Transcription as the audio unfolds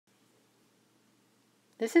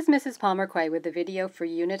This is Mrs. Palmer-Quay with the video for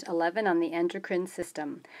Unit 11 on the endocrine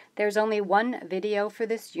system. There's only one video for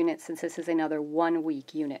this unit since this is another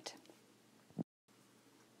one-week unit.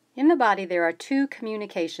 In the body, there are two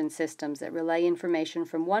communication systems that relay information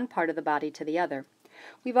from one part of the body to the other.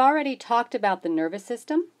 We've already talked about the nervous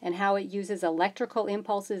system and how it uses electrical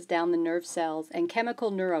impulses down the nerve cells and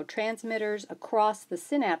chemical neurotransmitters across the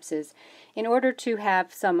synapses in order to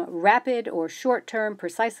have some rapid or short-term,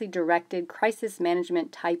 precisely directed crisis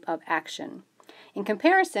management type of action. In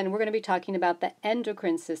comparison, we're going to be talking about the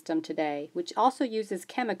endocrine system today, which also uses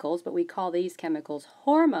chemicals, but we call these chemicals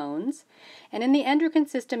hormones. And in the endocrine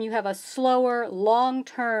system, you have a slower,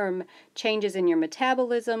 long-term changes in your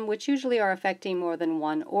metabolism, which usually are affecting more than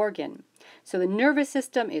one organ. So the nervous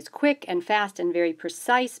system is quick and fast and very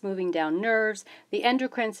precise, moving down nerves. The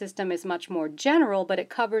endocrine system is much more general, but it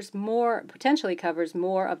covers more, potentially covers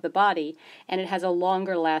more of the body, and it has a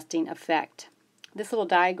longer lasting effect. This little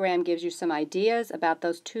diagram gives you some ideas about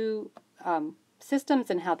those two systems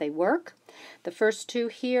and how they work. The first two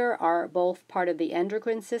here are both part of the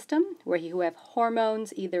endocrine system, where you have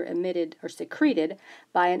hormones either emitted or secreted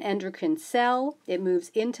by an endocrine cell. It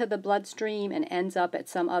moves into the bloodstream and ends up at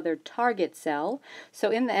some other target cell.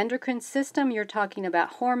 So in the endocrine system, you're talking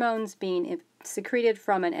about hormones being secreted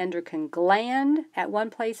from an endocrine gland at one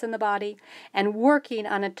place in the body and working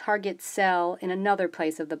on a target cell in another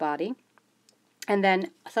place of the body. And then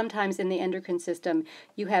sometimes in the endocrine system,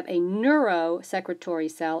 you have a neurosecretory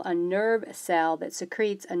cell, a nerve cell that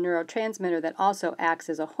secretes a neurotransmitter that also acts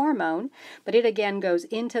as a hormone, but it again goes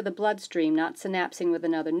into the bloodstream, not synapsing with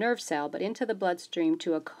another nerve cell, but into the bloodstream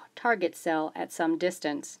to a target cell at some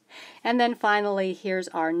distance. And then finally, here's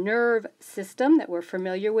our nerve system that we're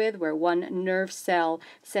familiar with, where one nerve cell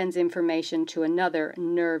sends information to another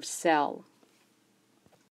nerve cell.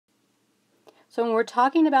 So when we're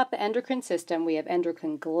talking about the endocrine system, we have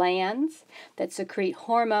endocrine glands that secrete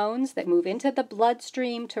hormones that move into the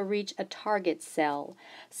bloodstream to reach a target cell.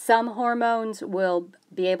 Some hormones will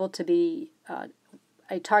be able to be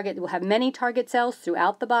will have many target cells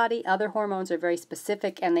throughout the body. Other hormones are very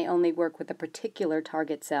specific and they only work with a particular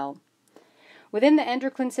target cell. Within the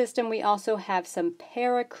endocrine system, we also have some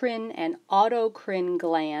paracrine and autocrine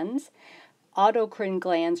glands. Autocrine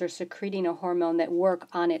glands are secreting a hormone that work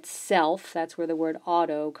on itself. That's where the word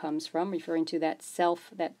auto comes from, referring to that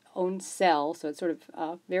self, that own cell. So it's sort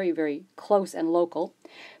of very, very close and local.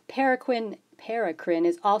 Paracrine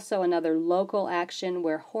is also another local action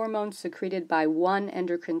where hormones secreted by one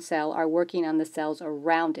endocrine cell are working on the cells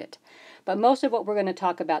around it. But most of what we're going to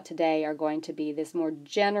talk about today are going to be this more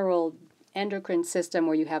general endocrine system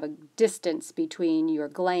where you have a distance between your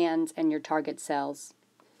glands and your target cells.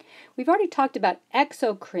 We've already talked about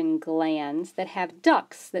exocrine glands that have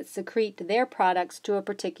ducts that secrete their products to a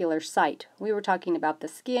particular site. We were talking about the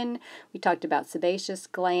skin, we talked about sebaceous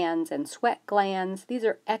glands and sweat glands. These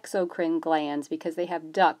are exocrine glands because they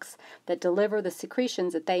have ducts that deliver the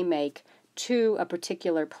secretions that they make to a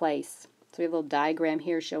particular place. So we have a little diagram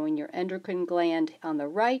here showing your endocrine gland on the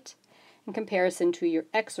right in comparison to your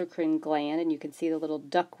exocrine gland, and you can see the little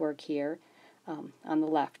ductwork here on the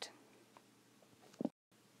left.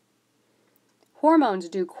 Hormones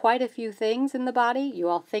do quite a few things in the body. You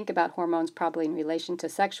all think about hormones probably in relation to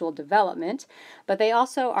sexual development, but they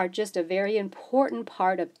also are just a very important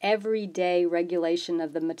part of everyday regulation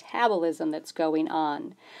of the metabolism that's going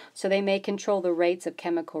on. So they may control the rates of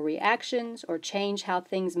chemical reactions or change how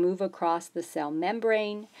things move across the cell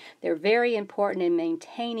membrane. They're very important in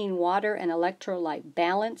maintaining water and electrolyte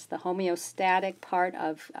balance, the homeostatic part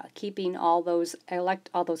of keeping all those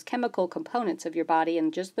chemical components of your body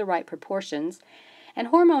in just the right proportions. And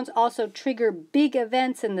hormones also trigger big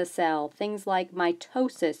events in the cell, things like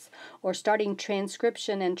mitosis or starting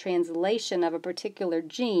transcription and translation of a particular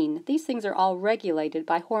gene. These things are all regulated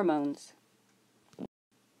by hormones.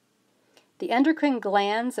 The endocrine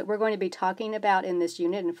glands that we're going to be talking about in this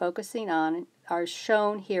unit and focusing on are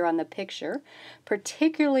shown here on the picture.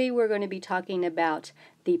 Particularly, we're going to be talking about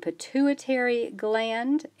the pituitary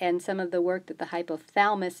gland and some of the work that the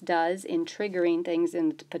hypothalamus does in triggering things in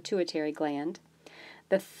the pituitary gland,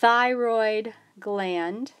 the thyroid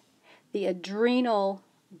gland, the adrenal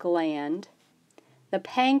gland, the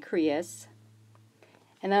pancreas,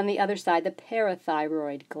 and on the other side, the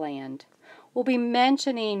parathyroid gland. We'll be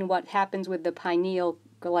mentioning what happens with the pineal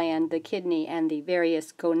gland, the kidney, and the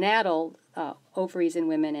various gonadal ovaries in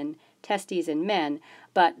women and testes in men,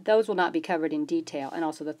 but those will not be covered in detail, and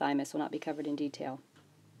also the thymus will not be covered in detail.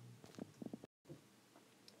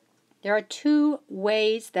 There are two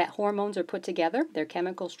ways that hormones are put together, their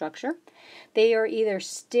chemical structure. They are either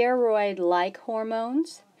steroid-like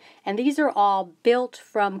hormones, And these are all built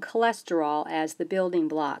from cholesterol as the building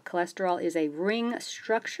block. Cholesterol is a ring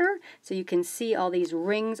structure, so you can see all these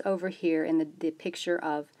rings over here in the picture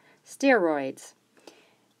of steroids.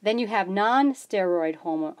 Then you have non-steroid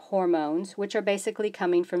hormones, which are basically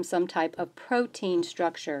coming from some type of protein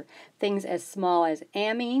structure. Things as small as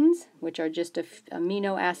amines, which are just an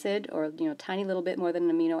amino acid, or tiny little bit more than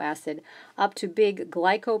an amino acid, up to big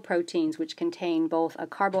glycoproteins, which contain both a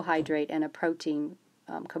carbohydrate and a protein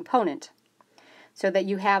component. So that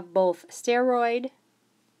you have both steroid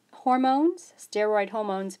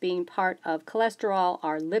hormones being part of cholesterol,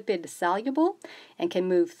 are lipid soluble and can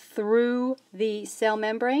move through the cell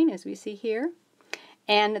membrane, as we see here.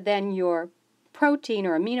 And then your protein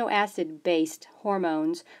or amino acid based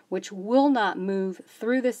hormones, which will not move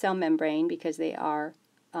through the cell membrane because they are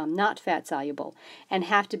not fat soluble and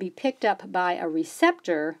have to be picked up by a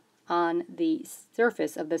receptor on the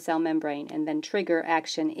surface of the cell membrane and then trigger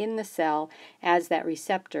action in the cell as that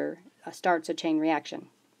receptor starts a chain reaction.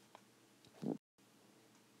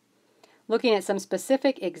 Looking at some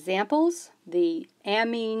specific examples, the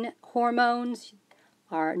amine hormones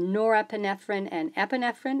are norepinephrine and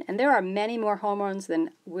epinephrine, and there are many more hormones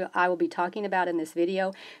than I will be talking about in this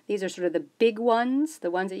video. These are sort of the big ones,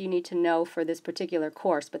 the ones that you need to know for this particular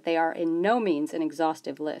course, but they are in no means an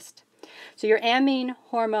exhaustive list. So your amine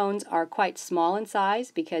hormones are quite small in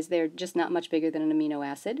size because they're just not much bigger than an amino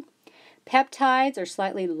acid. Peptides are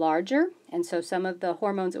slightly larger, and so some of the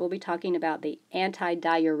hormones that we'll be talking about, the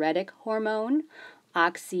antidiuretic hormone,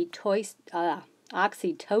 oxytocin,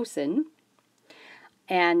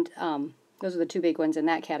 and those are the two big ones in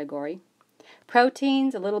that category.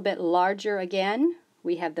 Proteins, a little bit larger again.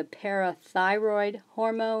 We have the parathyroid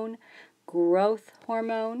hormone, growth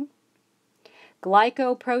hormone.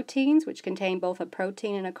 Glycoproteins, which contain both a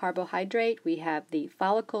protein and a carbohydrate. We have the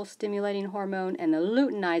follicle-stimulating hormone and the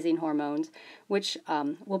luteinizing hormones, which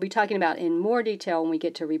we'll be talking about in more detail when we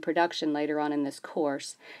get to reproduction later on in this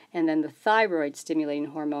course. And then the thyroid-stimulating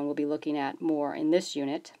hormone we'll be looking at more in this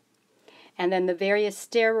unit. And then the various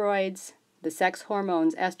steroids, the sex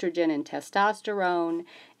hormones, estrogen and testosterone,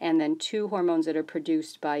 and then two hormones that are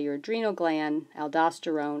produced by your adrenal gland,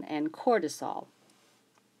 aldosterone and cortisol.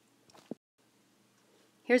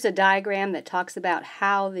 Here's a diagram that talks about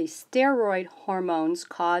how the steroid hormones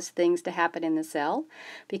cause things to happen in the cell.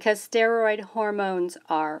 Because steroid hormones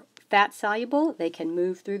are fat soluble, they can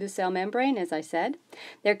move through the cell membrane, as I said.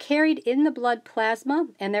 They're carried in the blood plasma,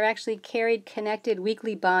 and they're actually carried connected,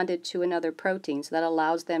 weakly bonded to another protein, so that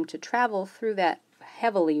allows them to travel through that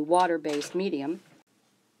heavily water-based medium.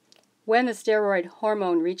 When the steroid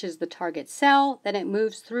hormone reaches the target cell, then it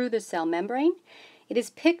moves through the cell membrane. It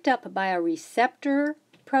is picked up by a receptor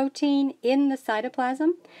protein in the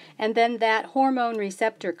cytoplasm, and then that hormone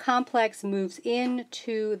receptor complex moves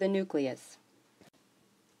into the nucleus.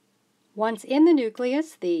 Once in the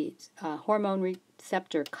nucleus, the hormone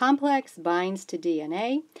receptor complex binds to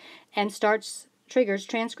DNA and triggers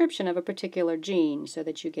transcription of a particular gene so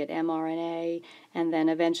that you get mRNA, and then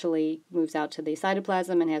eventually moves out to the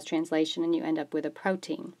cytoplasm and has translation, and you end up with a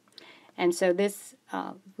protein. And so this,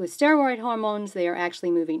 with steroid hormones, they are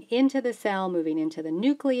actually moving into the cell, moving into the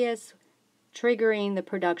nucleus, triggering the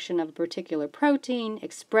production of a particular protein,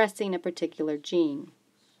 expressing a particular gene.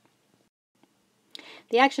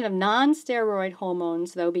 The action of non-steroid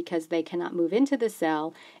hormones, though, because they cannot move into the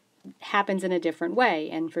cell, happens in a different way.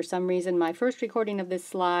 And for some reason, my first recording of this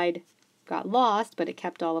slide got lost, but it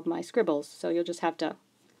kept all of my scribbles. So you'll just have to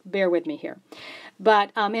bear with me here.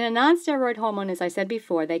 But in a non-steroid hormone, as I said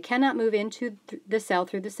before, they cannot move into the cell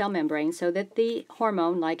through the cell membrane, so that the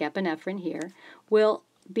hormone, like epinephrine here, will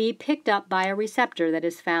be picked up by a receptor that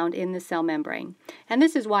is found in the cell membrane. And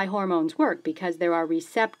this is why hormones work, because there are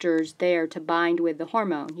receptors there to bind with the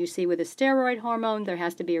hormone. You see, with a steroid hormone, there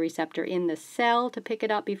has to be a receptor in the cell to pick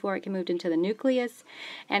it up before it can move into the nucleus.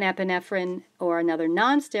 And epinephrine, or another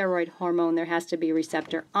non-steroid hormone, there has to be a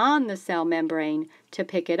receptor on the cell membrane to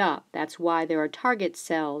pick it up. That's why there are target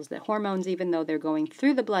cells. The hormones, even though they're going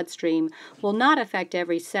through the bloodstream, will not affect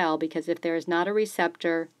every cell, because if there is not a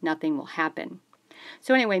receptor, nothing will happen.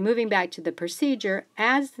 So anyway, moving back to the procedure,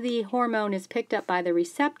 as the hormone is picked up by the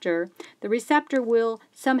receptor will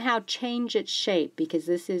somehow change its shape, because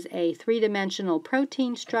this is a three-dimensional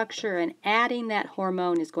protein structure, and adding that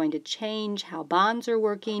hormone is going to change how bonds are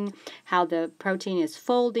working, how the protein is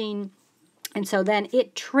folding. And so then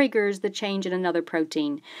it triggers the change in another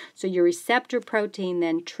protein. So your receptor protein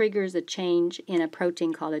then triggers a change in a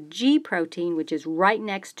protein called a G protein, which is right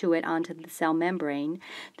next to it onto the cell membrane.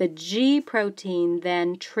 The G protein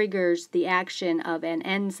then triggers the action of an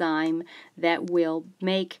enzyme that will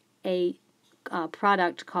make a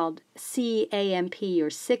product called CAMP or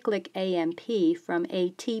cyclic AMP from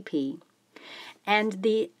ATP. And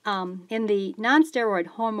in the nonsteroidal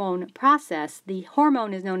hormone process, the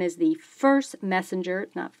hormone is known as the first messenger,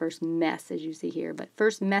 not first mess as you see here, but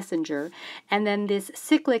first messenger. And then this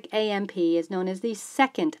cyclic AMP is known as the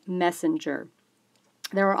second messenger.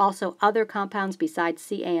 There are also other compounds besides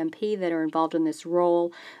CAMP that are involved in this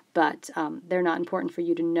role, but they're not important for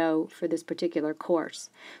you to know for this particular course.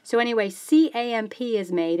 So anyway, CAMP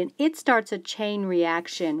is made, and it starts a chain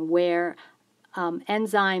reaction where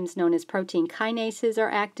enzymes known as protein kinases are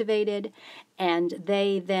activated, and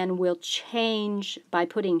they then will change by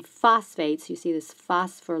putting phosphates, you see this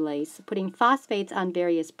phosphorylase, putting phosphates on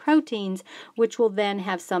various proteins, which will then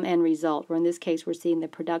have some end result, where in this case we're seeing the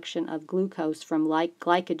production of glucose from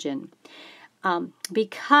glycogen.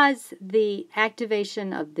 Because the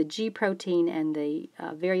activation of the G protein and the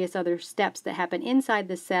various other steps that happen inside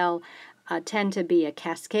the cell tend to be a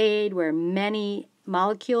cascade where many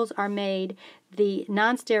molecules are made, the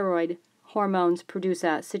nonsteroid hormones produce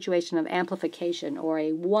a situation of amplification or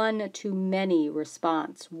a one-to-many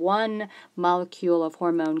response. One molecule of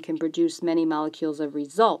hormone can produce many molecules of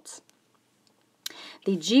results.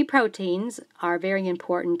 The G proteins are very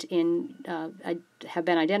important have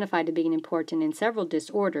been identified as being important in several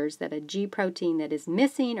disorders, that a G protein that is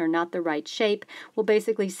missing or not the right shape will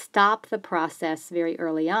basically stop the process very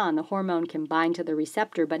early on. The hormone can bind to the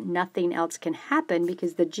receptor, but nothing else can happen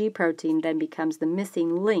because the G protein then becomes the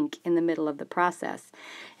missing link in the middle of the process.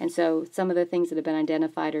 And so some of the things that have been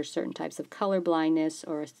identified are certain types of color blindness,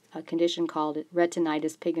 or a condition called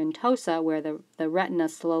retinitis pigmentosa, where the retina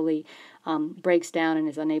slowly breaks down and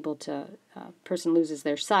is unable to, person loses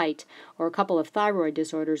their sight, or a couple of thyroid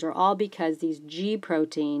disorders, are all because these G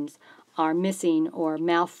proteins are missing or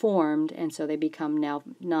malformed, and so they become now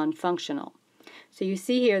non-functional. So you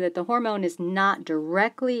see here that the hormone is not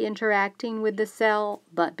directly interacting with the cell,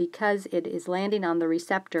 but because it is landing on the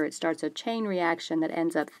receptor, it starts a chain reaction that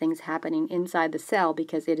ends up things happening inside the cell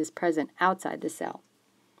because it is present outside the cell.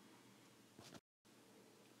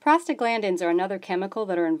 Prostaglandins are another chemical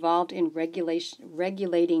that are involved in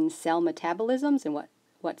regulating cell metabolisms and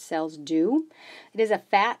what cells do. It is a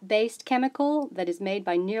fat-based chemical that is made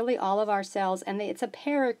by nearly all of our cells, and it's a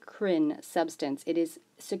paracrine substance. It is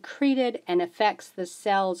secreted and affects the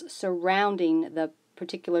cells surrounding the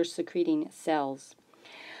particular secreting cells.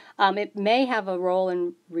 It may have a role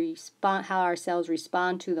in how our cells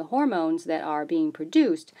respond to the hormones that are being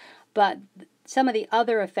produced, but some of the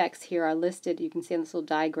other effects here are listed. You can see on this little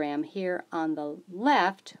diagram here on the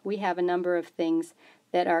left. We have a number of things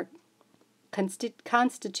that are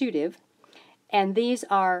constitutive, and these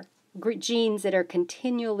are genes that are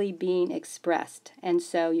continually being expressed. And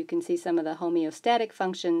so you can see some of the homeostatic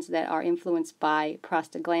functions that are influenced by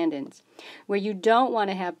prostaglandins. Where you don't want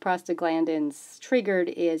to have prostaglandins triggered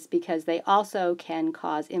is because they also can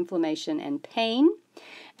cause inflammation and pain.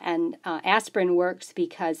 And aspirin works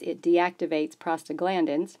because it deactivates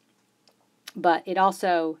prostaglandins, but it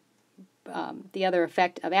also, the other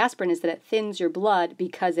effect of aspirin is that it thins your blood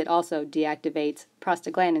because it also deactivates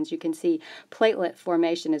prostaglandins. You can see platelet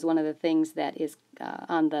formation is one of the things that is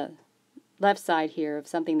on the left side here of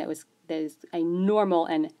something that is a normal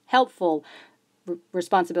and helpful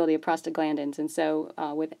responsibility of prostaglandins. And so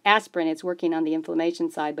with aspirin, it's working on the inflammation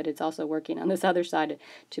side, but it's also working on this other side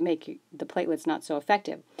to make the platelets not so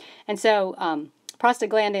effective. And so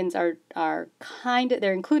prostaglandins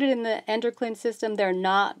they're included in the endocrine system. They're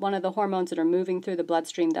not one of the hormones that are moving through the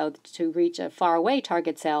bloodstream, though, to reach a faraway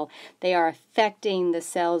target cell. They are affecting the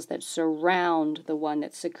cells that surround the one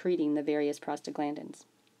that's secreting the various prostaglandins.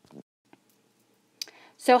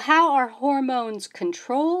 So how are hormones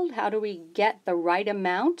controlled? How do we get the right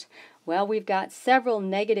amount? Well, we've got several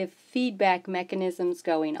negative feedback mechanisms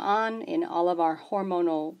going on in all of our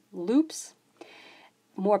hormonal loops.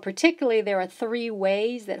 More particularly, there are 3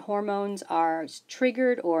 ways that hormones are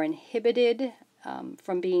triggered or inhibited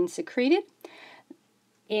from being secreted.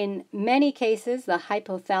 In many cases, the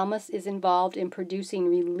hypothalamus is involved in producing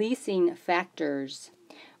releasing factors,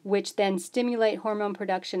 which then stimulate hormone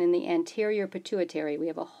production in the anterior pituitary. We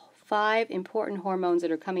have 5 important hormones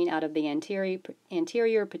that are coming out of the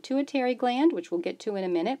anterior pituitary gland, which we'll get to in a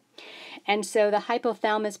minute. And so the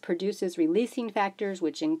hypothalamus produces releasing factors,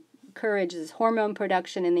 which encourages hormone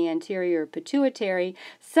production in the anterior pituitary,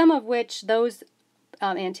 some of which those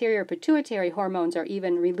anterior pituitary hormones are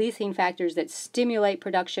even releasing factors that stimulate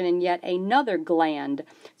production in yet another gland.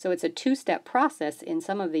 So it's a 2-step process in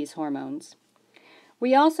some of these hormones.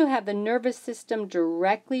 We also have the nervous system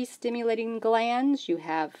directly stimulating glands. You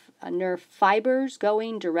have nerve fibers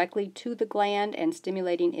going directly to the gland and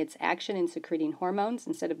stimulating its action in secreting hormones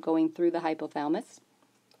instead of going through the hypothalamus.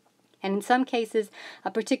 And in some cases, a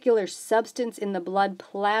particular substance in the blood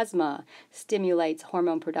plasma stimulates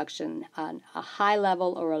hormone production on a high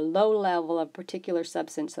level or a low level of a particular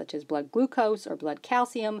substance, such as blood glucose or blood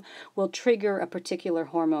calcium, will trigger a particular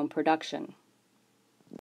hormone production.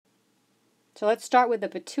 So let's start with the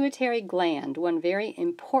pituitary gland, one very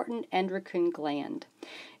important endocrine gland.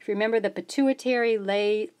 If you remember, the pituitary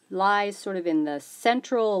lies sort of in the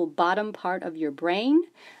central bottom part of your brain,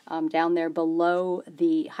 down there below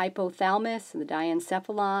the hypothalamus, the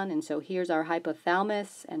diencephalon, and so here's our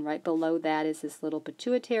hypothalamus, and right below that is this little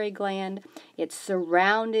pituitary gland. It's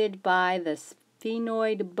surrounded by the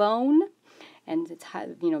sphenoid bone, and it's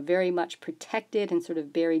very much protected and sort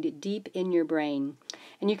of buried deep in your brain.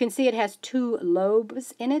 And you can see it has two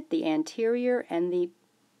lobes in it, the anterior and the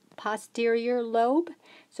posterior lobe.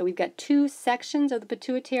 So we've got two sections of the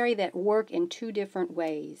pituitary that work in two different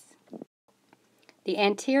ways. The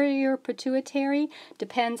anterior pituitary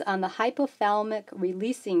depends on the hypothalamic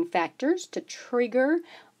releasing factors to trigger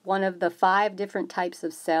one of the 5 different types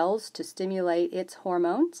of cells to stimulate its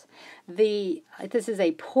hormones. This is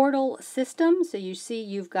a portal system, so you see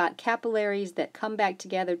you've got capillaries that come back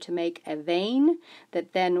together to make a vein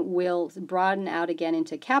that then will broaden out again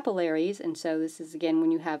into capillaries, and so this is again when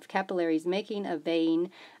you have capillaries making a vein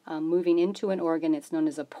moving into an organ. It's known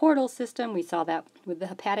as a portal system. We saw that with the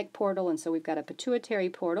hepatic portal, and so we've got a pituitary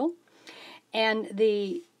portal. And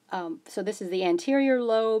so this is the anterior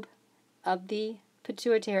lobe of the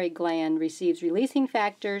pituitary gland, receives releasing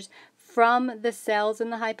factors from the cells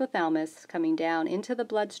in the hypothalamus coming down into the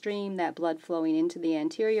bloodstream, that blood flowing into the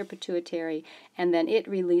anterior pituitary, and then it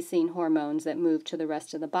releasing hormones that move to the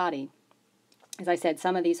rest of the body. As I said,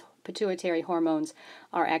 some of these pituitary hormones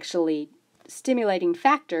are actually stimulating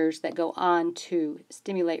factors that go on to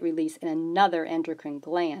stimulate release in another endocrine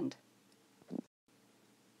gland.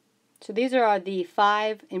 So these are the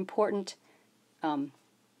 5 important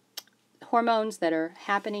hormones that are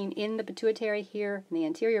happening in the pituitary here, in the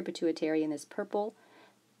anterior pituitary, in this purple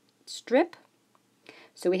strip.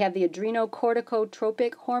 So we have the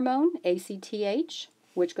adrenocorticotropic hormone, ACTH,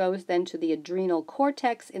 which goes then to the adrenal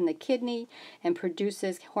cortex in the kidney and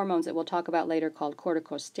produces hormones that we'll talk about later called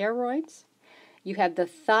corticosteroids. You have the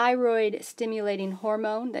thyroid stimulating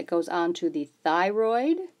hormone that goes on to the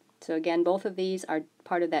thyroid. So again, both of these are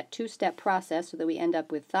part of that 2-step process so that we end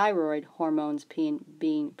up with thyroid hormones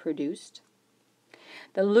being produced.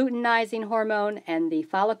 The luteinizing hormone and the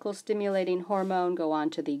follicle stimulating hormone go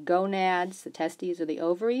on to the gonads, the testes or the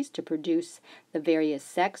ovaries, to produce the various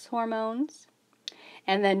sex hormones.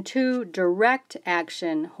 And then 2 direct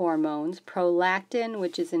action hormones, prolactin,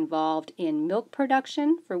 which is involved in milk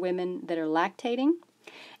production for women that are lactating,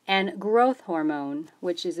 and growth hormone,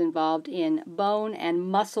 which is involved in bone and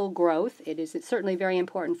muscle growth. It's certainly very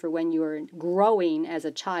important for when you are growing as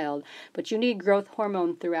a child, but you need growth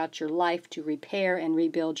hormone throughout your life to repair and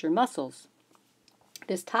rebuild your muscles.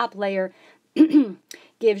 This top layer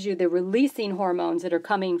gives you the releasing hormones that are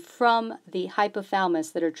coming from the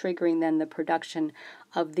hypothalamus that are triggering then the production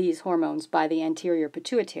of these hormones by the anterior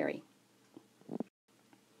pituitary.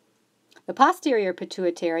 The posterior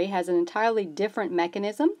pituitary has an entirely different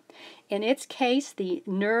mechanism. In its case, the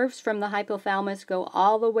nerves from the hypothalamus go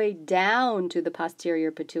all the way down to the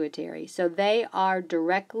posterior pituitary. So they are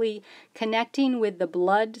directly connecting with the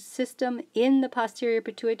blood system in the posterior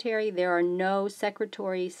pituitary. There are no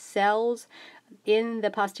secretory cells in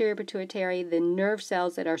the posterior pituitary. The nerve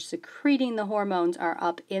cells that are secreting the hormones are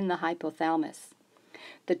up in the hypothalamus.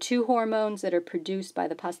 The 2 hormones that are produced by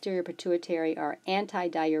the posterior pituitary are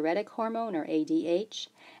antidiuretic hormone, or ADH,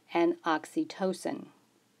 and oxytocin.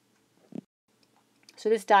 So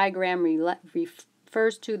this diagram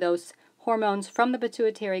refers to those hormones from the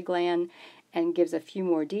pituitary gland and gives a few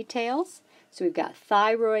more details. So we've got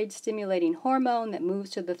thyroid stimulating hormone that moves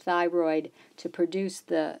to the thyroid to produce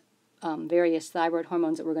the various thyroid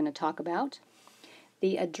hormones that we're going to talk about.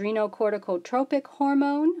 The adrenocorticotropic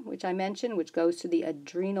hormone, which I mentioned, which goes to the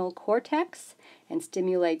adrenal cortex and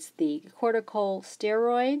stimulates the cortical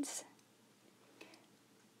steroids.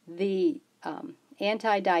 The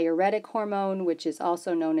antidiuretic hormone, which is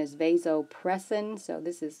also known as vasopressin, so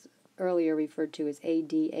this is earlier referred to as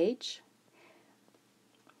ADH,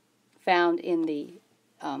 found in the,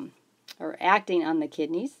 or acting on the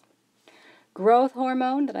kidneys. Growth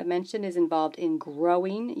hormone that I mentioned is involved in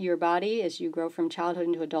growing your body as you grow from childhood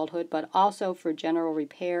into adulthood, but also for general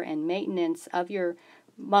repair and maintenance of your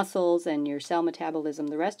muscles and your cell metabolism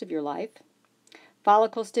the rest of your life.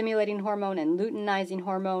 follicle-stimulating hormone and luteinizing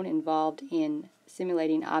hormone involved in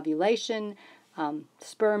stimulating ovulation,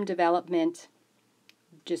 sperm development,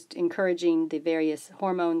 just encouraging the various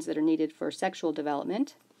hormones that are needed for sexual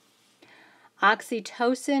development.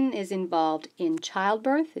 Oxytocin is involved in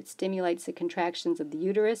childbirth. It stimulates the contractions of the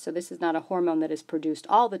uterus, so this is not a hormone that is produced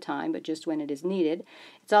all the time, but just when it is needed.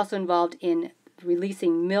 It's also involved in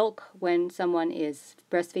releasing milk when someone is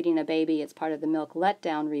breastfeeding a baby. It's part of the milk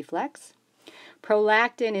letdown reflex.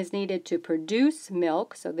 Prolactin is needed to produce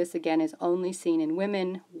milk, so this again is only seen in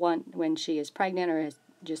women when she is pregnant or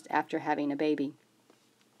just after having a baby.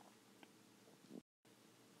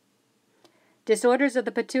 Disorders of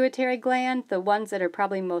the pituitary gland, the ones that are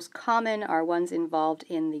probably most common are ones involved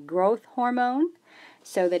in the growth hormone,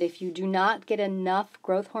 so that if you do not get enough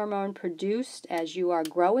growth hormone produced as you are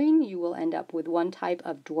growing, you will end up with one type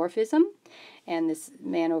of dwarfism. And this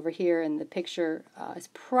man over here in the picture is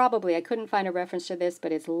probably, I couldn't find a reference to this,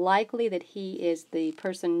 but it's likely that he is the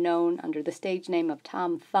person known under the stage name of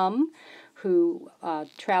Tom Thumb, who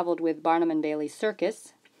traveled with Barnum and Bailey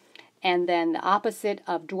Circus. And then the opposite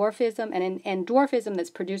of dwarfism, and dwarfism that's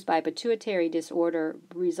produced by a pituitary disorder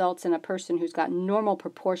results in a person who's got normal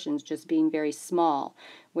proportions just being very small,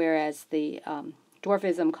 whereas the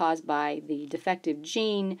dwarfism caused by the defective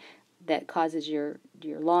gene that causes your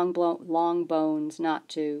long bones not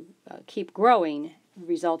to keep growing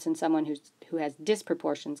results in someone who has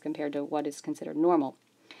disproportions compared to what is considered normal.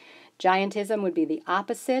 Giantism would be the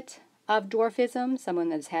opposite of dwarfism, someone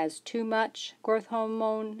that has too much growth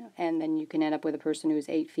hormone, and then you can end up with a person who is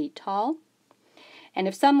 8 feet tall. And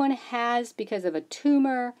if someone has, because of a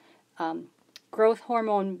tumor, growth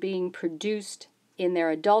hormone being produced in their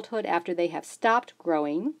adulthood after they have stopped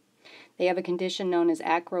growing, they have a condition known as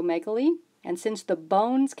acromegaly. And since the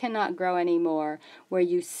bones cannot grow anymore, where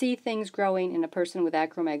you see things growing in a person with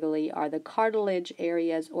acromegaly are the cartilage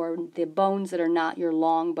areas or the bones that are not your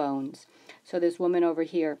long bones. So this woman over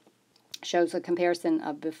here shows a comparison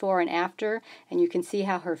of before and after, and you can see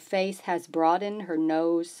how her face has broadened, her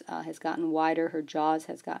nose has gotten wider, her jaws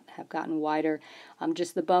have gotten wider.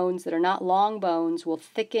 Just the bones that are not long bones will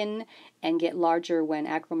thicken and get larger when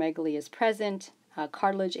acromegaly is present.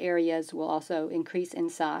 Cartilage areas will also increase in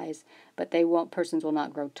size, but persons will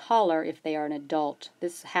not grow taller if they are an adult.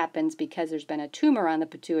 This happens because there's been a tumor on the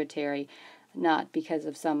pituitary, not because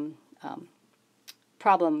of some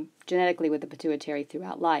problem genetically with the pituitary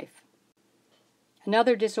throughout life.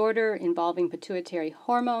 Another disorder involving pituitary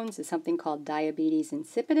hormones is something called diabetes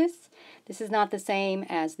insipidus. This is not the same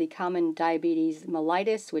as the common diabetes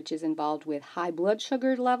mellitus, which is involved with high blood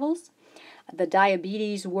sugar levels. The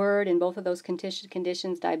diabetes word in both of those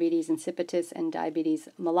conditions, diabetes insipidus and diabetes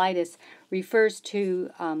mellitus, refers to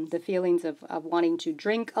the feelings of wanting to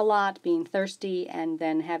drink a lot, being thirsty, and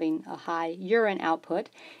then having a high urine output.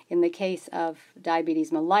 In the case of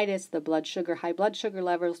diabetes mellitus, the high blood sugar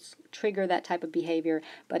levels trigger that type of behavior.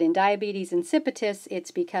 But in diabetes insipidus,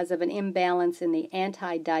 it's because of an imbalance in the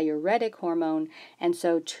antidiuretic hormone, and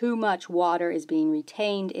so too much water is being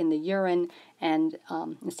retained in the urine and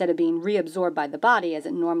instead of being reabsorbed by the body as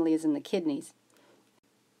it normally is in the kidneys.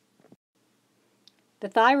 The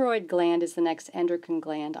thyroid gland is the next endocrine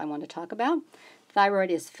gland I want to talk about.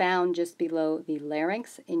 Thyroid is found just below the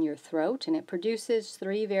larynx in your throat, and it produces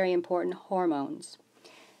 3 very important hormones: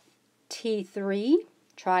 T3,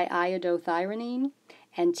 triiodothyronine,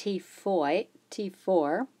 and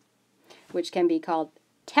T4, which can be called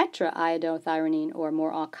tetraiodothyronine, or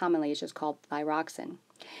more commonly it's just called thyroxine.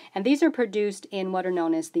 And these are produced in what are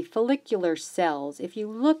known as the follicular cells. If you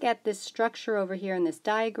look at this structure over here in this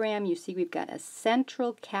diagram, you see we've got a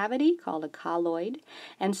central cavity called a colloid,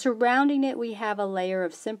 and surrounding it we have a layer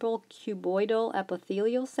of simple cuboidal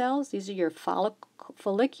epithelial cells. These are your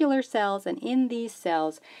follicular cells, and in these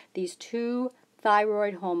cells, these 2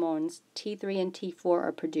 thyroid hormones, T3 and T4,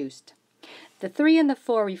 are produced. The 3 and the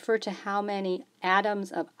 4 refer to how many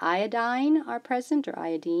atoms of iodine are present, or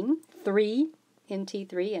iodine. 3 in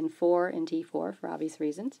T3 and 4 in T4 for obvious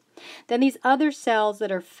reasons. Then these other cells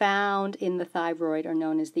that are found in the thyroid are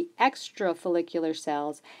known as the extrafollicular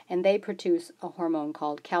cells, and they produce a hormone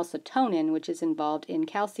called calcitonin, which is involved in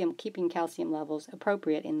keeping calcium levels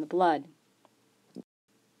appropriate in the blood.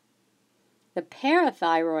 The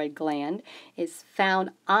parathyroid gland is found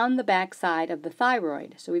on the backside of the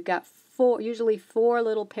thyroid. So we've got usually 4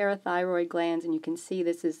 little parathyroid glands, and you can see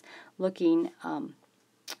this is looking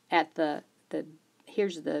at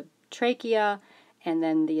here's the trachea and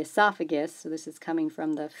then the esophagus. So this is coming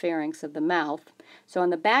from the pharynx of the mouth. So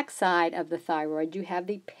on the back side of the thyroid, you have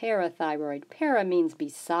the parathyroid. Para means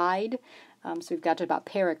beside. So we've got about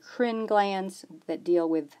paracrine glands that deal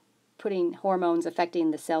with putting hormones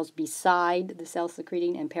affecting the cells beside the cell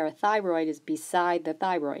secreting, and parathyroid is beside the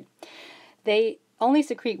thyroid. They only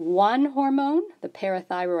secrete one hormone, the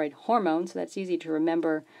parathyroid hormone, so that's easy to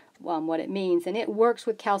remember what it means, and it works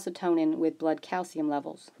with calcitonin with blood calcium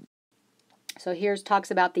levels. So here's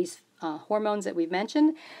talks about these hormones that we've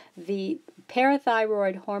mentioned. The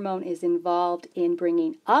parathyroid hormone is involved in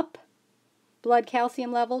bringing up blood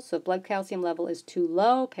calcium levels. So if blood calcium level is too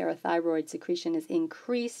low, parathyroid secretion is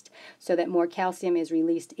increased so that more calcium is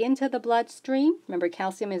released into the bloodstream. Remember,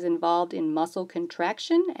 calcium is involved in muscle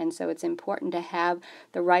contraction, and so it's important to have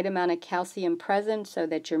the right amount of calcium present so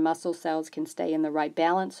that your muscle cells can stay in the right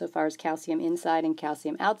balance so far as calcium inside and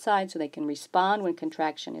calcium outside, so they can respond when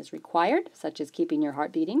contraction is required, such as keeping your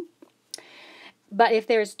heart beating. But if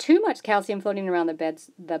there's too much calcium floating around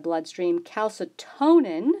the bloodstream,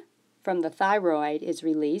 calcitonin from the thyroid is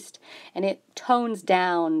released, and it tones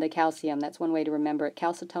down the calcium. That's one way to remember it.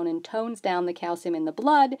 Calcitonin tones down the calcium in the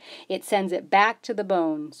blood. It sends it back to the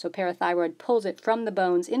bone. So parathyroid pulls it from the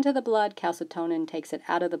bones into the blood. Calcitonin takes it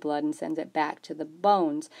out of the blood and sends it back to the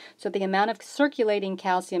bones. So the amount of circulating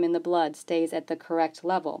calcium in the blood stays at the correct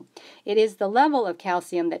level. It is the level of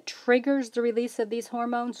calcium that triggers the release of these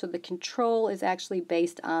hormones, so the control is actually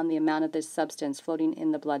based on the amount of this substance floating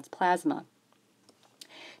in the blood's plasma.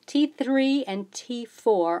 T3 and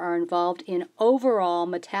T4 are involved in overall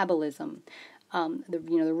metabolism.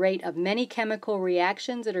 The rate of many chemical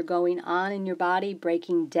reactions that are going on in your body,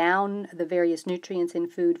 breaking down the various nutrients in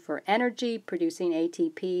food for energy, producing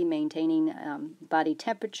ATP, maintaining body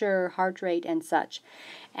temperature, heart rate, and such.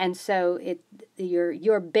 And so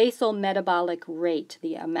your basal metabolic rate,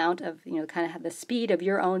 the amount of, kind of the speed of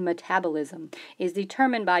your own metabolism, is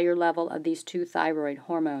determined by your level of these two thyroid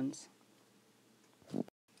hormones.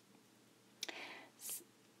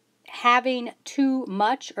 Having too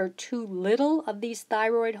much or too little of these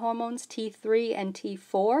thyroid hormones, T3 and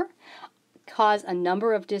T4, cause a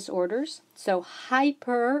number of disorders. So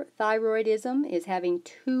hyperthyroidism is having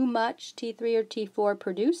too much T3 or T4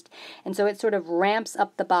 produced, and so it sort of ramps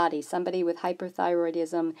up the body. Somebody with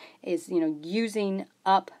hyperthyroidism is, using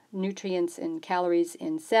up nutrients and calories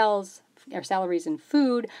in cells, or calories in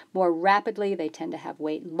food more rapidly. They tend to have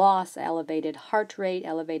weight loss, elevated heart rate,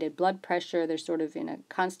 elevated blood pressure. They're sort of in a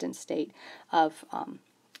constant state of, on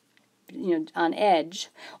edge.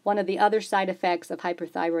 One of the other side effects of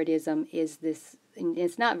hyperthyroidism is this.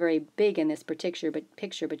 It's not very big in this picture,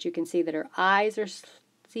 but you can see that her eyes are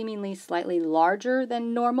seemingly slightly larger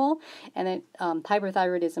than normal, and that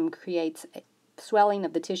hyperthyroidism creates swelling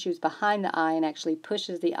of the tissues behind the eye and actually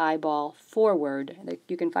pushes the eyeball forward.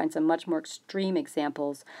 You can find some much more extreme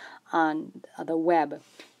examples on the web.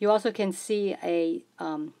 You also can see a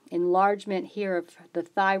enlargement here of the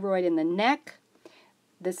thyroid in the neck.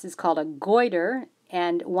 This is called a goiter,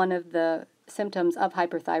 and one of the symptoms of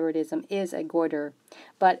hyperthyroidism is a goiter.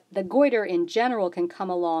 But the goiter in general can come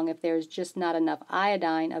along if there's just not enough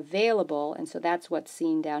iodine available, and so that's what's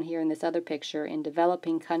seen down here in this other picture in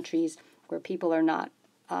developing countries where people are not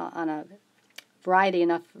on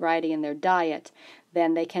enough variety in their diet.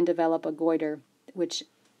 Then they can develop a goiter, which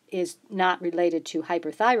is not related to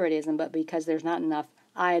hyperthyroidism, but because there's not enough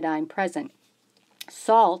iodine present.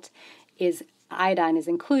 Iodine is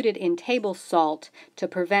included in table salt to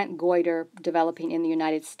prevent goiter developing in the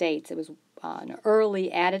United States. It was an early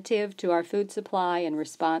additive to our food supply in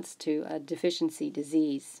response to a deficiency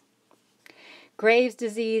disease. Graves'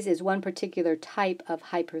 disease is one particular type of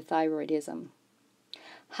hyperthyroidism.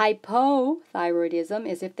 Hypothyroidism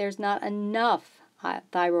is if there's not enough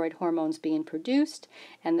thyroid hormones being produced,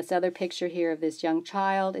 and this other picture here of this young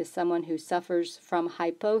child is someone who suffers from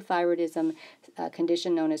hypothyroidism, a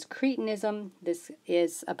condition known as cretinism. This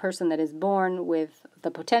is a person that is born with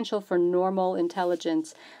the potential for normal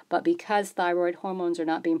intelligence, but because thyroid hormones are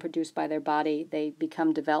not being produced by their body, they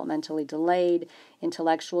become developmentally delayed,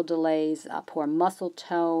 intellectual delays, poor muscle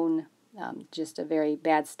tone, just a very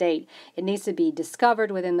bad state. It needs to be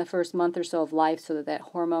discovered within the first month or so of life so that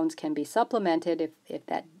hormones can be supplemented. If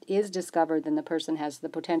that is discovered, then the person has the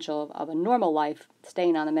potential of a normal life,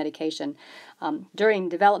 staying on the medication. During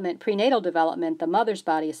development, prenatal development, the mother's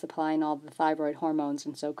body is supplying all the thyroid hormones,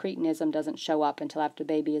 and so cretinism doesn't show up until after the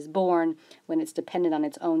baby is born, when it's dependent on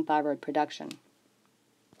its own thyroid production.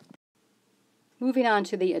 Moving on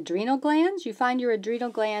to the adrenal glands, you find your adrenal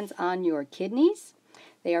glands on your kidneys.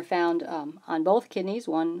 They are found on both kidneys,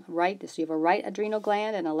 one right, so you have a right adrenal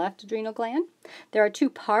gland and a left adrenal gland. There are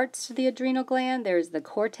two parts to the adrenal gland. There's the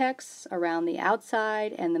cortex around the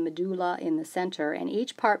outside and the medulla in the center, and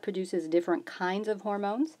each part produces different kinds of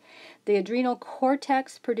hormones. The adrenal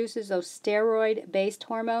cortex produces those steroid-based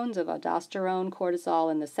hormones of aldosterone,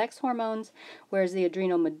 cortisol, and the sex hormones, whereas the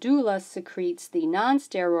adrenal medulla secretes the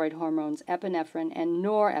non-steroid hormones epinephrine and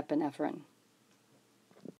norepinephrine.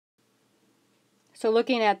 So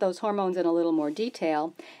looking at those hormones in a little more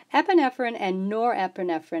detail, epinephrine and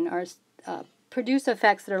norepinephrine produce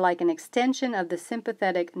effects that are like an extension of the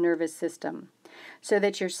sympathetic nervous system. So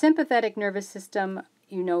that your sympathetic nervous system,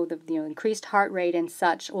 the increased heart rate and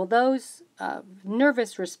such, well, those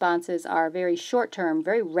nervous responses are very short-term,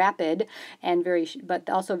 very rapid, and but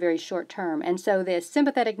also very short-term. And so the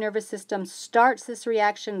sympathetic nervous system starts this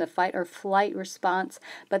reaction, the fight or flight response,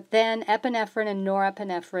 but then epinephrine and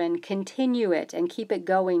norepinephrine continue it and keep it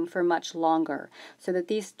going for much longer, so that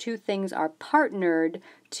these two things are partnered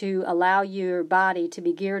to allow your body to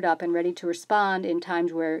be geared up and ready to respond in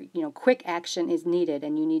times where quick action is needed,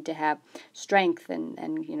 and you need to have strength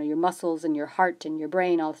and your muscles and your heart and your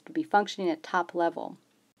brain all to be functioning at top level.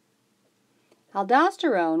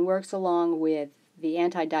 Aldosterone works along with the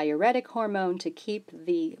antidiuretic hormone to keep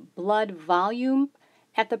the blood volume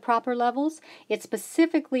at the proper levels. It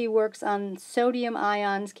specifically works on sodium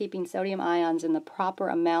ions, keeping sodium ions in the proper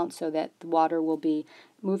amount so that the water will be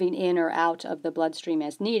moving in or out of the bloodstream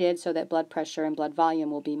as needed, so that blood pressure and blood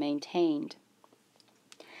volume will be maintained.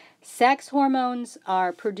 Sex hormones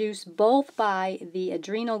are produced both by the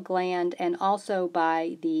adrenal gland and also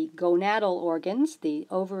by the gonadal organs, the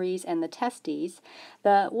ovaries and the testes.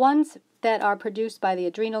 The ones that are produced by the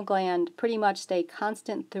adrenal gland pretty much stay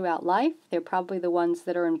constant throughout life. They're probably the ones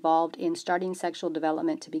that are involved in starting sexual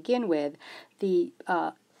development to begin with. The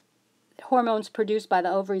hormones produced by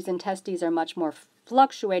the ovaries and testes are much more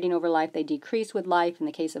fluctuating over life. They decrease with life. In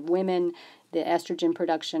the case of women, the estrogen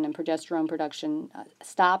production and progesterone production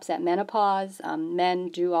stops at menopause. Men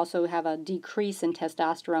do also have a decrease in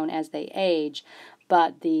testosterone as they age,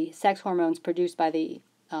 but the sex hormones produced by the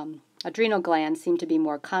adrenal glands seem to be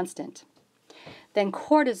more constant. Then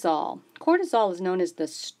cortisol. Cortisol is known as the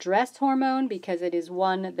stress hormone because it is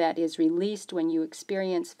one that is released when you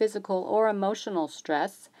experience physical or emotional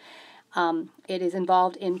stress. It is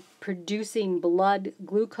involved in producing blood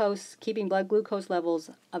glucose, keeping blood glucose levels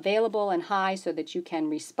available and high so that you can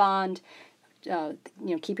respond,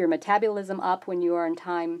 keep your metabolism up when you are in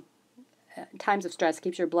times of stress,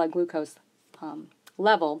 keeps your blood glucose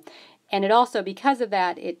level. And it also, because of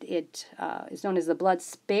that, it is known as the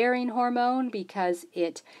blood-sparing hormone because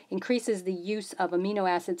it increases the use of amino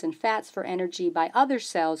acids and fats for energy by other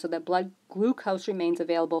cells so that blood glucose remains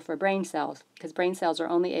available for brain cells, because brain cells are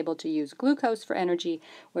only able to use glucose for energy,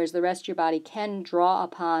 whereas the rest of your body can draw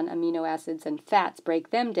upon amino acids and fats, break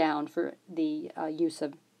them down for the use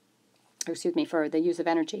of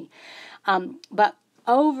energy. But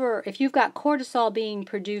if you've got cortisol being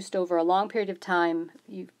produced over a long period of time,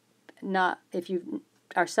 if you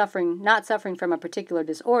are not suffering from a particular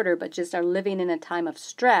disorder, but just are living in a time of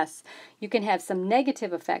stress, you can have some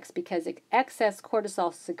negative effects because excess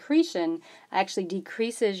cortisol secretion actually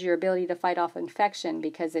decreases your ability to fight off infection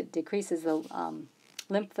because it decreases the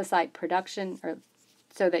lymphocyte production,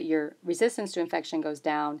 so that your resistance to infection goes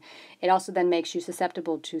down. It also then makes you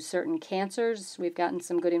susceptible to certain cancers. We've gotten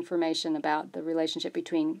some good information about the relationship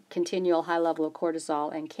between continual high level of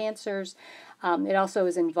cortisol and cancers. It also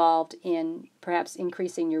is involved in perhaps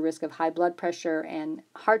increasing your risk of high blood pressure and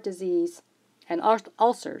heart disease and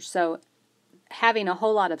ulcers. So having a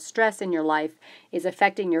whole lot of stress in your life is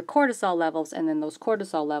affecting your cortisol levels, and then those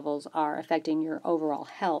cortisol levels are affecting your overall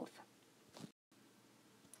health.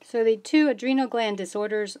 So the two adrenal gland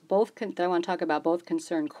disorders, that I want to talk about, both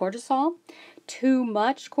concern cortisol. Too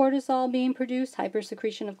much cortisol being produced,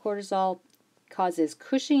 hypersecretion of cortisol, causes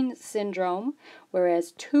Cushing syndrome,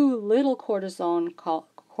 whereas too little cortisol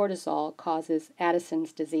causes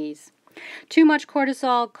Addison's disease. Too much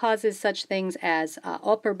cortisol causes such things as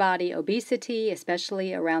upper body obesity,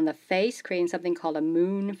 especially around the face, creating something called a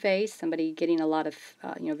moon face, somebody getting a lot of,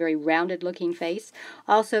 very rounded looking face.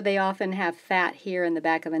 Also, they often have fat here in the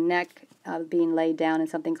back of the neck being laid down in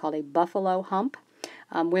something called a buffalo hump.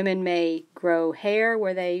 Women may grow hair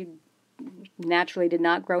where they naturally did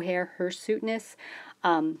not grow hair, hirsuteness,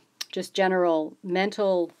 just general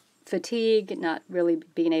mental fatigue, not really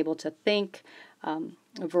being able to think,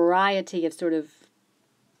 a variety of sort of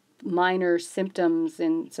minor symptoms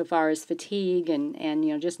insofar as fatigue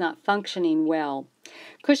and just not functioning well.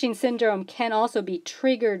 Cushing syndrome can also be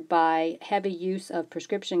triggered by heavy use of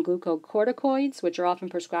prescription glucocorticoids, which are often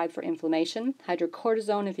prescribed for inflammation.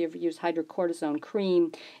 Hydrocortisone, if you ever use hydrocortisone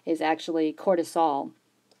cream, is actually cortisol.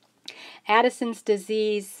 Addison's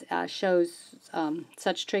disease shows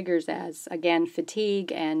such triggers as, again,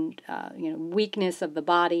 fatigue and weakness of the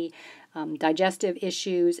body, digestive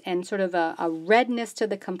issues, and sort of a redness to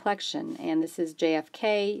the complexion. And this is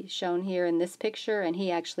JFK shown here in this picture, and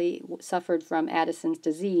he actually suffered from Addison's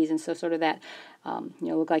disease. And so sort of that,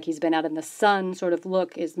 look like he's been out in the sun sort of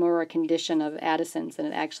look is more a condition of Addison's than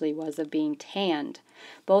it actually was of being tanned.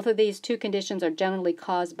 Both of these two conditions are generally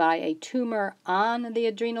caused by a tumor on the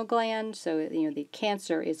adrenal gland. So, the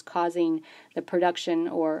cancer is causing the production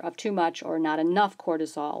of too much or not enough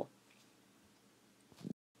cortisol.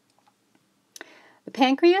 The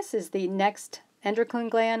pancreas is the next endocrine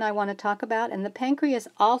gland I want to talk about, and the pancreas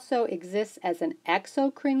also exists as an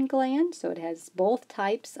exocrine gland, so it has both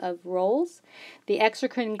types of roles. The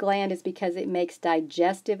exocrine gland is because it makes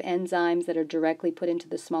digestive enzymes that are directly put into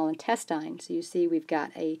the small intestine. So you see we've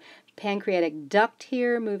got a pancreatic duct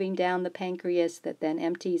here moving down the pancreas that then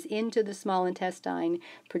empties into the small intestine,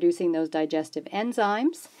 producing those digestive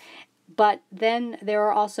enzymes. But then there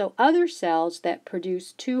are also other cells that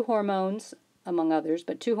produce two hormones, among others,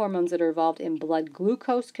 but two hormones that are involved in blood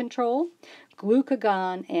glucose control,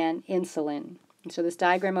 glucagon and insulin. And so this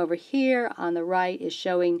diagram over here on the right is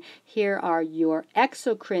showing here are your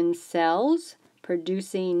exocrine cells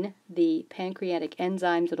producing the pancreatic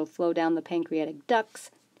enzymes that will flow down the pancreatic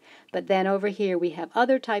ducts. But then over here we have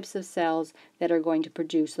other types of cells that are going to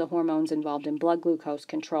produce the hormones involved in blood glucose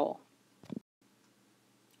control.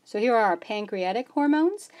 So here are our pancreatic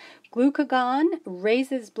hormones. Glucagon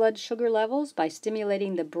raises blood sugar levels by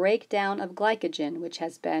stimulating the breakdown of glycogen, which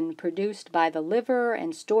has been produced by the liver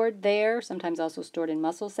and stored there, sometimes also stored in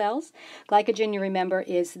muscle cells. Glycogen, you remember,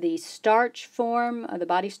 is the starch form, the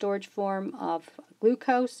body storage form of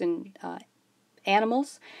glucose in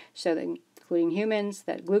animals, so that including humans,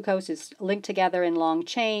 that glucose is linked together in long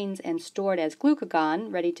chains and stored as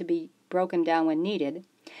glucagon, ready to be broken down when needed.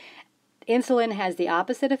 Insulin has the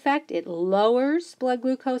opposite effect. It lowers blood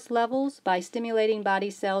glucose levels by stimulating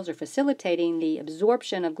body cells or facilitating the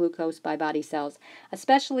absorption of glucose by body cells,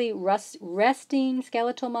 especially resting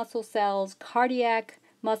skeletal muscle cells, cardiac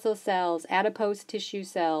muscle cells, adipose tissue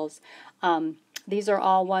cells. These are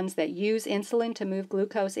all ones that use insulin to move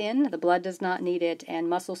glucose in. The blood does not need it, and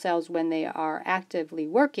muscle cells, when they are actively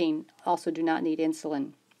working, also do not need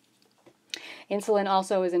insulin. Insulin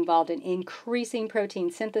also is involved in increasing protein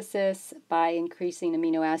synthesis by increasing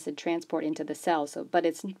amino acid transport into the cells, but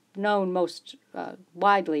it's known most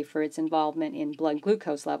widely for its involvement in blood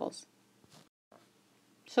glucose levels.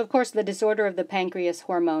 So, of course, the disorder of the pancreas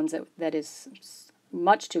hormones that is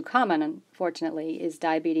much too common, unfortunately, is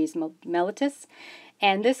diabetes mellitus.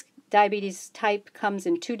 And this diabetes type comes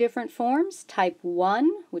in two different forms. Type 1,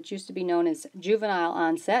 which used to be known as juvenile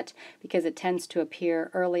onset because it tends to appear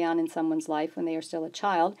early on in someone's life when they are still a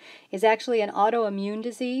child, is actually an autoimmune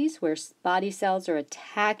disease where body cells are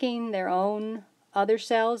attacking their own other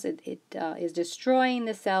cells. It is destroying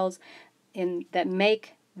the cells that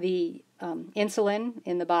make the insulin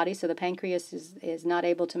in the body, so the pancreas is not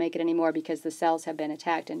able to make it anymore because the cells have been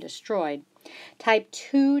attacked and destroyed. Type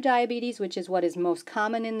 2 diabetes, which is what is most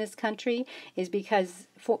common in this country, is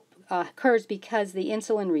occurs because the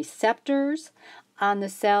insulin receptors on the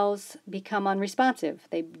cells become unresponsive.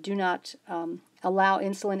 They do not allow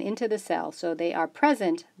insulin into the cell, so they are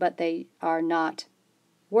present, but they are not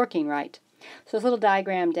working right. So this little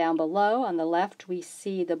diagram down below, on the left, we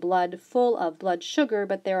see the blood full of blood sugar,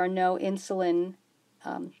 but there are no insulin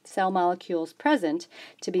cell molecules present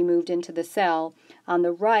to be moved into the cell. On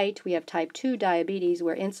the right, we have type 2 diabetes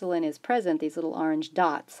where insulin is present, these little orange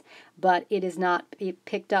dots, but it is not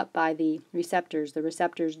picked up by the receptors. The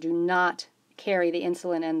receptors do not carry the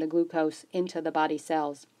insulin and the glucose into the body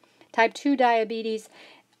cells. Type 2 diabetes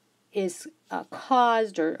is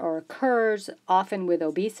caused or occurs often with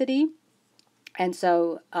obesity. And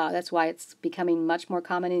so that's why it's becoming much more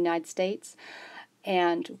common in the United States,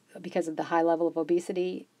 and because of the high level of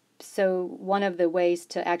obesity. So one of the ways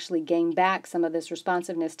to actually gain back some of this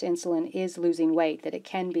responsiveness to insulin is losing weight, that it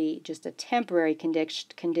can be just a temporary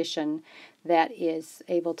condition that is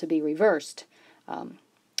able to be reversed. And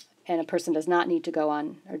a person does not need to go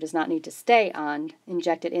on or does not need to stay on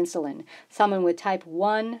injected insulin. Someone with type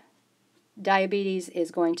 1 diabetes is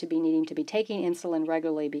going to be needing to be taking insulin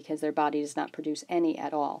regularly because their body does not produce any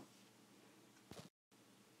at all.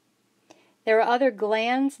 There are other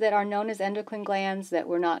glands that are known as endocrine glands that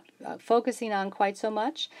we're not focusing on quite so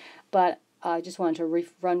much, but I just wanted to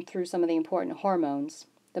run through some of the important hormones.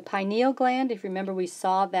 The pineal gland, if you remember, we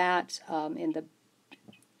saw that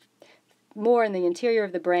more in the interior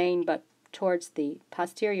of the brain, but towards the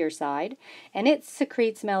posterior side, and it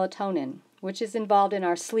secretes melatonin, which is involved in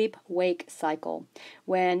our sleep-wake cycle.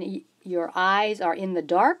 When your eyes are in the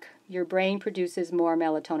dark, your brain produces more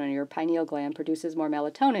melatonin, your pineal gland produces more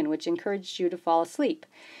melatonin, which encourages you to fall asleep.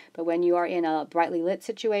 But when you are in a brightly lit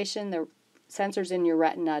situation, the sensors in your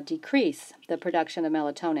retina decrease the production of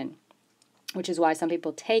melatonin, which is why some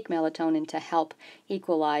people take melatonin to help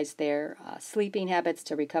equalize their sleeping habits,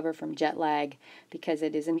 to recover from jet lag, because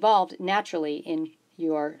it is involved naturally in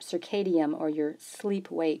your circadian or your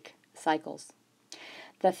sleep-wake cycles.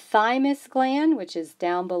 The thymus gland, which is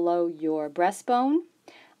down below your breastbone,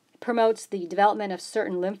 promotes the development of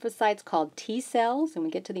certain lymphocytes called T cells. And when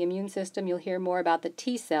we get to the immune system, you'll hear more about the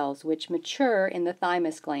T cells, which mature in the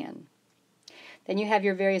thymus gland. Then you have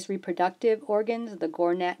your various reproductive organs, the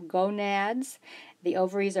gonads. The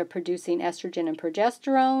ovaries are producing estrogen and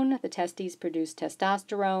progesterone. The testes produce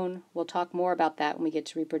testosterone. We'll talk more about that when we get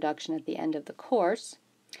to reproduction at the end of the course.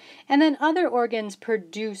 And then other organs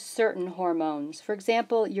produce certain hormones. For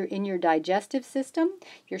example, in your digestive system,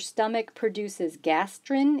 your stomach produces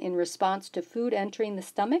gastrin in response to food entering the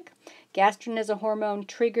stomach. Gastrin as a hormone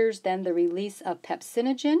triggers then the release of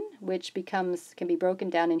pepsinogen, which can be broken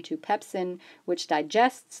down into pepsin, which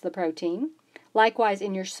digests the protein. Likewise,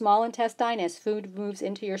 in your small intestine, as food moves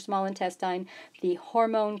into your small intestine, the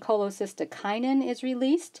hormone cholecystokinin is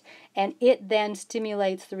released, and it then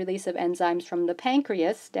stimulates the release of enzymes from the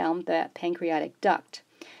pancreas down the pancreatic duct,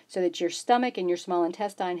 so that your stomach and your small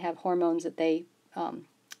intestine have hormones that they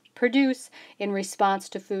produce in response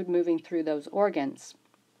to food moving through those organs.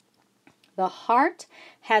 The heart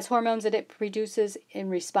has hormones that it produces in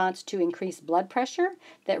response to increased blood pressure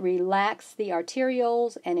that relax the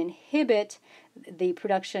arterioles and inhibit the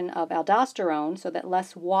production of aldosterone, so that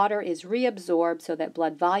less water is reabsorbed, so that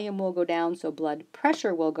blood volume will go down, so blood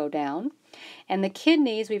pressure will go down. And the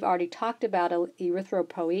kidneys, we've already talked about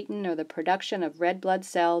erythropoietin, or the production of red blood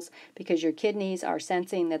cells, because your kidneys are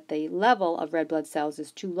sensing that the level of red blood cells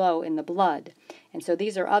is too low in the blood. And so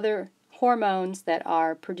these are other hormones that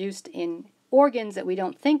are produced in organs that we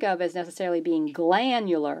don't think of as necessarily being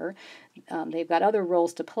glandular. They've got other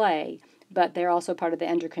roles to play, but they're also part of the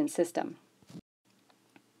endocrine system.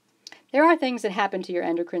 There are things that happen to your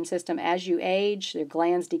endocrine system as you age. Your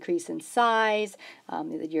glands decrease in size,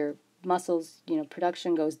 your muscles,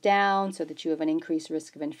 production goes down, so that you have an increased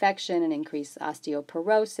risk of infection and increased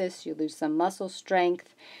osteoporosis. You lose some muscle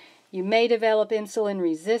strength. You may develop insulin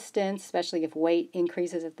resistance, especially if weight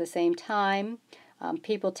increases at the same time.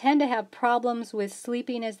 People tend to have problems with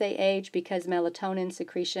sleeping as they age because melatonin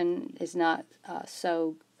secretion is not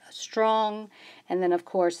so strong. And then, of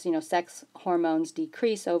course, sex hormones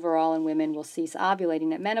decrease overall, and women will cease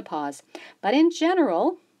ovulating at menopause. But in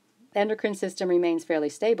general, the endocrine system remains fairly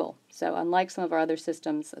stable. So unlike some of our other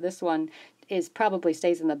systems, this one probably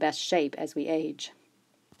stays in the best shape as we age.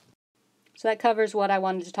 So that covers what I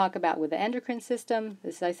wanted to talk about with the endocrine system.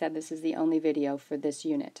 As I said, this is the only video for this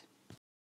unit.